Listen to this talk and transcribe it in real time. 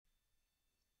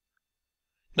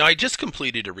Now, I just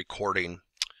completed a recording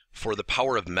for the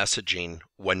power of messaging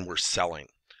when we're selling,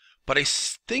 but I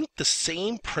think the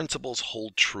same principles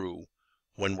hold true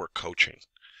when we're coaching.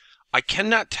 I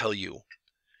cannot tell you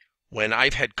when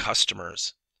I've had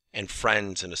customers and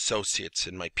friends and associates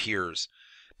and my peers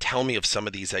tell me of some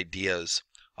of these ideas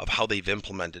of how they've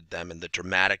implemented them and the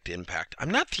dramatic impact. I'm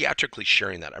not theatrically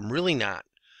sharing that. I'm really not.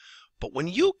 But when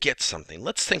you get something,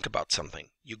 let's think about something.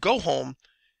 You go home,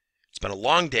 it's been a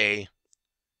long day,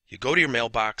 you go to your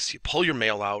mailbox, you pull your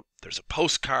mail out, there's a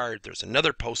postcard, there's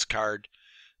another postcard,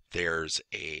 there's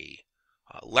a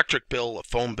electric bill, a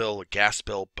phone bill, a gas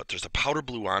bill, but there's a powder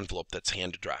blue envelope that's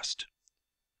hand addressed.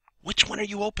 Which one are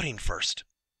you opening first?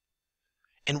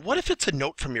 And what if it's a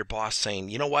note from your boss saying,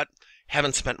 you know what,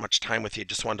 haven't spent much time with you,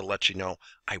 just wanted to let you know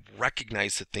I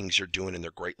recognize the things you're doing and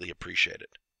they're greatly appreciated.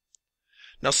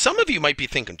 Now, some of you might be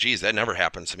thinking, geez, that never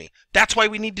happens to me. That's why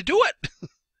we need to do it.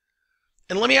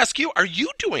 And let me ask you, are you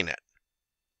doing it?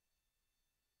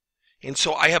 And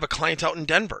so I have a client out in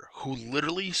Denver who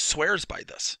literally swears by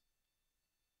this.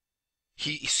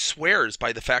 He swears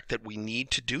by the fact that we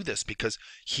need to do this because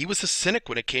he was a cynic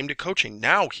when it came to coaching.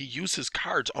 Now he uses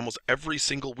cards almost every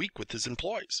single week with his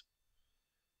employees.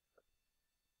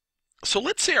 So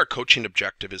let's say our coaching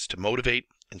objective is to motivate,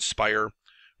 inspire,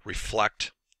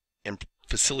 reflect, and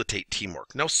facilitate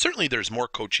teamwork. Now, certainly there's more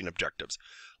coaching objectives.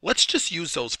 Let's just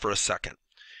use those for a second.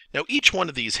 Now, each one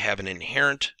of these have an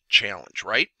inherent challenge,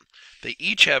 right? They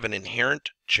each have an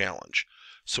inherent challenge.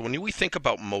 So when we think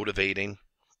about motivating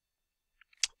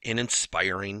and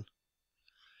inspiring,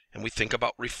 and we think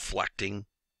about reflecting,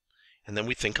 and then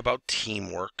we think about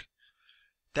teamwork,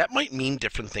 that might mean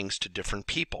different things to different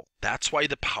people. That's why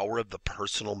the power of the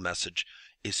personal message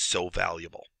is so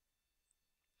valuable.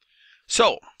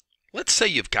 So let's say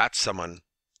you've got someone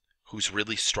who's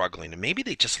really struggling, and maybe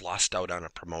they just lost out on a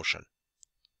promotion.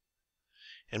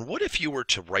 And what if you were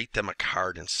to write them a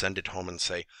card and send it home and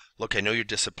say, look, I know you're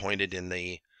disappointed in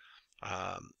the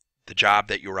job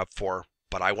that you're up for,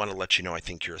 but I want to let you know I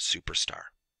think you're a superstar.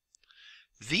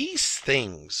 These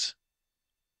things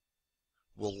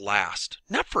will last,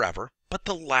 not forever, but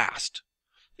they'll last.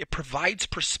 It provides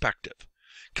perspective.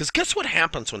 Because guess what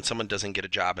happens when someone doesn't get a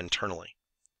job internally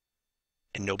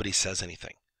and nobody says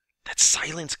anything? That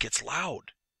silence gets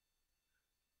loud.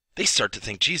 They start to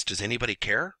think, geez, does anybody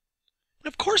care? And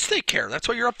of course they care. That's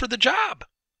why you're up for the job.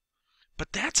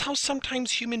 But that's how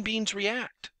sometimes human beings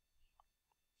react.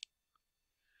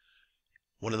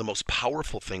 One of the most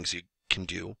powerful things you can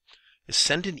do is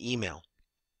send an email,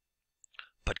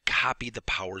 but copy the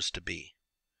powers to be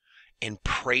and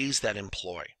praise that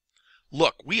employee.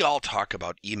 Look, we all talk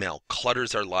about email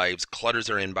clutters our lives, clutters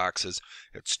our inboxes.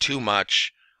 It's too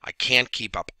much. I can't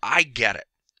keep up. I get it.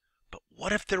 But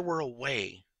what if there were a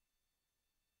way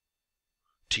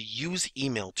to use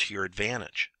email to your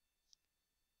advantage?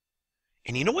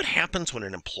 And you know what happens when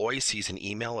an employee sees an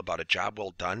email about a job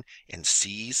well done and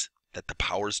sees that the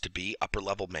powers to be, upper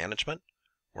level management,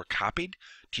 were copied?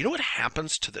 Do you know what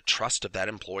happens to the trust of that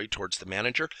employee towards the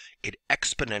manager? It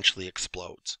exponentially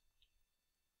explodes.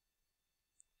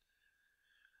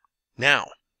 Now,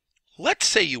 let's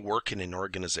say you work in an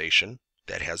organization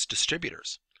that has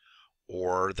distributors,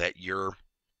 or that you're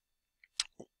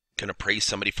going to praise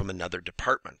somebody from another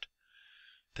department.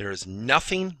 There is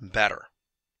nothing better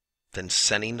than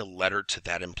sending a letter to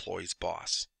that employee's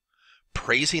boss,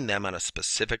 praising them on a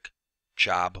specific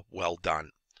job well done.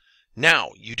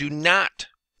 Now, you do not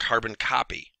carbon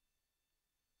copy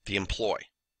the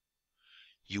employee.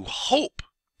 You hope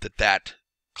that that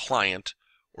client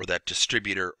or that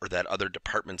distributor or that other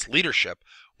department's leadership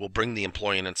will bring the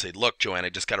employee in and say, look, Joanne, I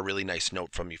just got a really nice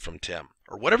note from you from Tim,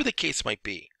 or whatever the case might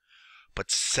be.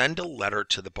 But send a letter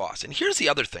to the boss. And here's the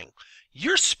other thing.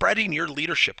 You're spreading your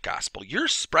leadership gospel. You're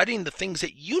spreading the things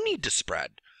that you need to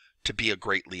spread to be a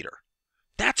great leader.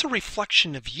 That's a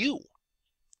reflection of you.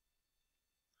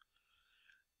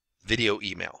 Video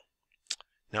email.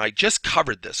 Now, I just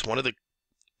covered this. One of the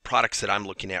products that I'm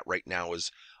looking at right now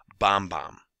is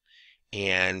BombBomb.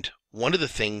 And one of the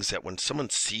things that when someone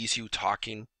sees you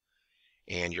talking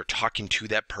and you're talking to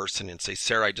that person and say,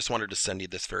 Sarah, I just wanted to send you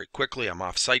this very quickly. I'm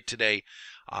off site today.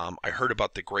 I heard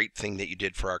about the great thing that you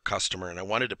did for our customer, and I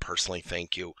wanted to personally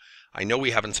thank you. I know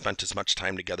we haven't spent as much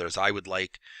time together as I would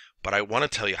like, but I want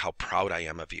to tell you how proud I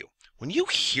am of you. When you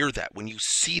hear that, when you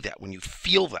see that, when you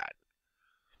feel that,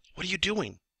 what are you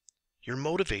doing? You're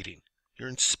motivating. You're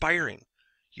inspiring.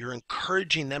 You're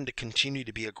encouraging them to continue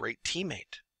to be a great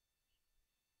teammate.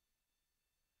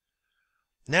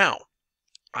 Now,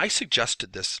 I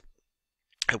suggested this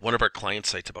at one of our client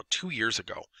sites about 2 years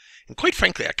ago. And quite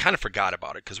frankly, I kind of forgot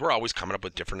about it because we're always coming up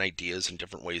with different ideas and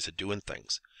different ways of doing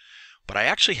things. But I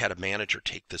actually had a manager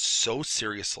take this so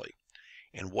seriously.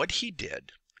 And what he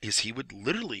did is he would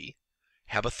literally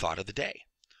have a thought of the day,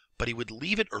 but he would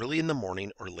leave it early in the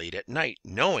morning or late at night,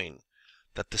 knowing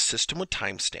that the system would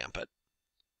timestamp it.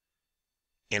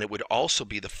 And it would also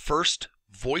be the first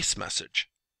voice message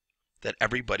that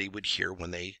everybody would hear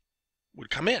when they would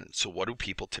come in. So what do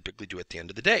people typically do at the end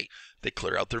of the day? They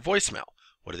clear out their voicemail.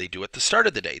 What do they do at the start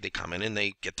of the day? They come in and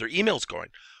they get their emails going.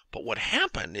 But what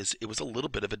happened is it was a little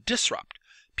bit of a disrupt.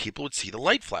 People would see the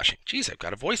light flashing. Geez, I've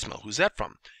got a voicemail. Who's that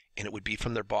from? And it would be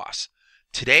from their boss.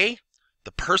 Today,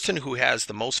 the person who has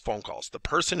the most phone calls, the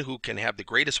person who can have the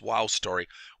greatest wow story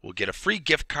will get a free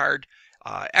gift card,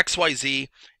 XYZ.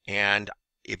 And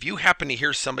if you happen to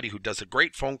hear somebody who does a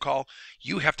great phone call,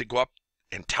 you have to go up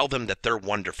and tell them that they're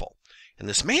wonderful. And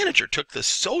this manager took this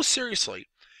so seriously.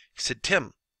 He said,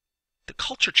 Tim, the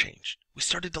culture changed. We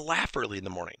started to laugh early in the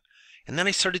morning. And then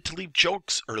I started to leave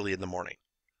jokes early in the morning.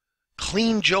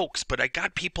 Clean jokes, but I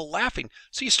got people laughing.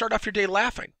 So you start off your day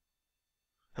laughing.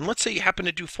 And let's say you happen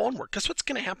to do phone work. Guess what's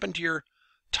going to happen to your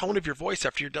tone of your voice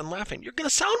after you're done laughing? You're going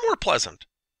to sound more pleasant.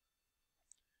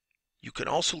 You can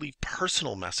also leave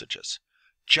personal messages.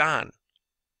 John,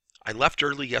 I left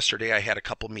early yesterday. I had a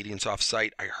couple meetings off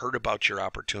site. I heard about your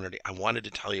opportunity. I wanted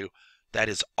to tell you that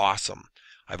is awesome.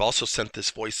 I've also sent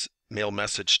this voicemail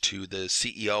message to the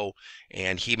CEO,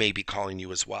 and he may be calling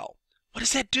you as well. What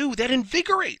does that do? That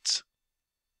invigorates.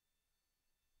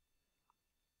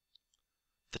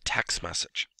 The text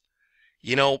message.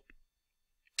 You know,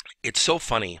 it's so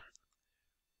funny.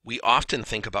 We often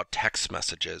think about text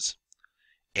messages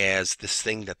as this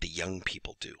thing that the young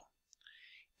people do.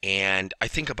 And I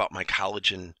think about my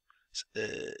college and,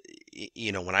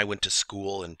 when I went to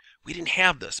school, and we didn't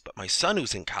have this, but my son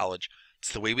who's in college,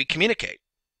 it's the way we communicate.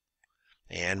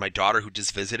 And my daughter who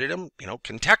just visited him,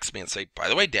 can text me and say, by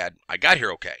the way, Dad, I got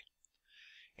here okay.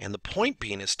 And the point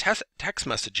being is text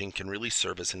messaging can really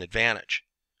serve as an advantage.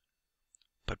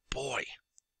 But boy,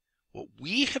 what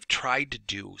we have tried to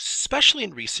do, especially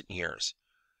in recent years,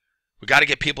 we got to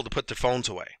get people to put their phones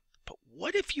away. But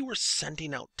what if you were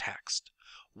sending out text?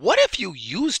 What if you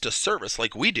used a service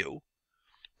like we do,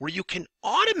 where you can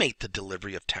automate the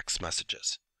delivery of text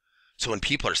messages? So when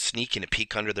people are sneaking a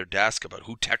peek under their desk about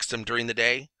who texts them during the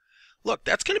day, look,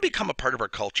 that's going to become a part of our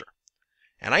culture.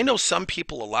 And I know some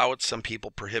people allow it, some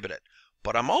people prohibit it.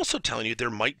 But I'm also telling you there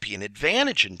might be an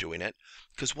advantage in doing it,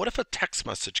 because what if a text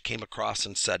message came across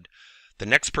and said, the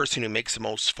next person who makes the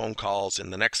most phone calls in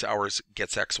the next hours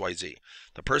gets XYZ.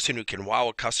 The person who can wow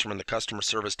a customer in the customer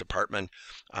service department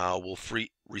will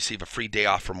receive a free day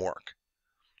off from work.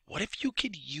 What if you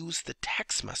could use the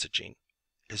text messaging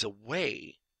as a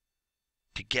way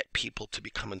to get people to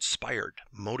become inspired,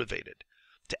 motivated,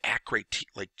 to act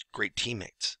like great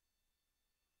teammates?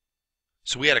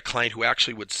 So we had a client who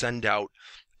actually would send out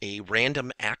a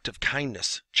random act of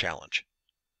kindness challenge.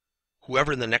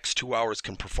 Whoever in the next 2 hours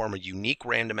can perform a unique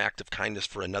random act of kindness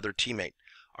for another teammate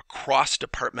across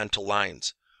departmental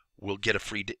lines will get a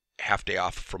free half day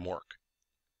off from work.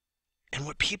 And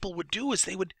what people would do is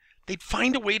they'd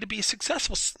find a way to be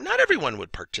successful. Not everyone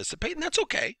would participate, and that's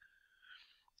okay.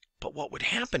 But what would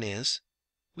happen is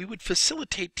we would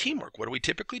facilitate teamwork. What do we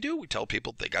typically do? We tell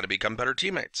people they got to become better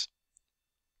teammates.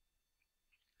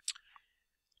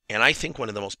 And I think one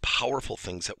of the most powerful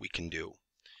things that we can do,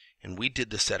 and we did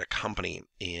this at a company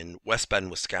in West Bend,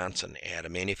 Wisconsin, at a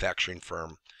manufacturing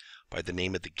firm by the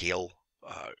name of the Gale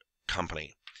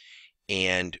Company.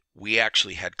 And we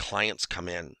actually had clients come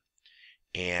in,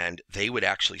 and they would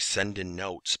actually send in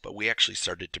notes, but we actually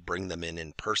started to bring them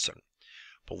in person.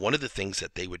 But one of the things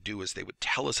that they would do is they would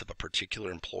tell us of a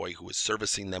particular employee who was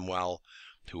servicing them well,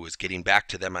 who was getting back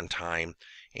to them on time.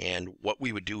 And what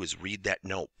we would do is read that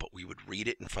note, but we would read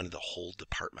it in front of the whole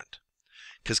department.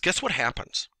 Because guess what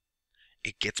happens?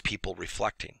 It gets people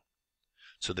reflecting.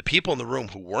 So the people in the room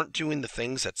who weren't doing the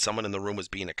things that someone in the room was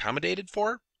being accommodated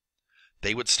for,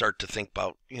 they would start to think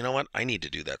about, you know what, I need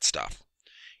to do that stuff.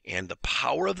 And the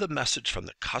power of the message from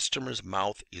the customer's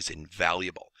mouth is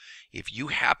invaluable. If you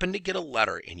happen to get a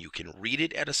letter and you can read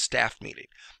it at a staff meeting,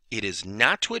 it is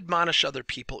not to admonish other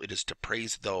people, it is to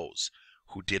praise those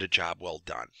who did a job well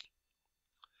done.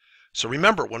 So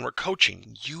remember, when we're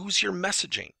coaching, use your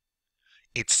messaging.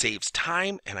 It saves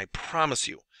time, and I promise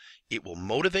you, it will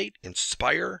motivate,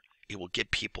 inspire, it will get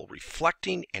people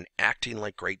reflecting and acting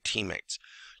like great teammates.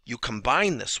 You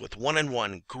combine this with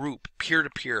one-on-one, group,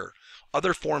 peer-to-peer,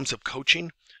 other forms of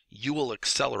coaching, you will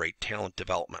accelerate talent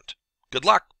development. Good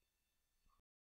luck.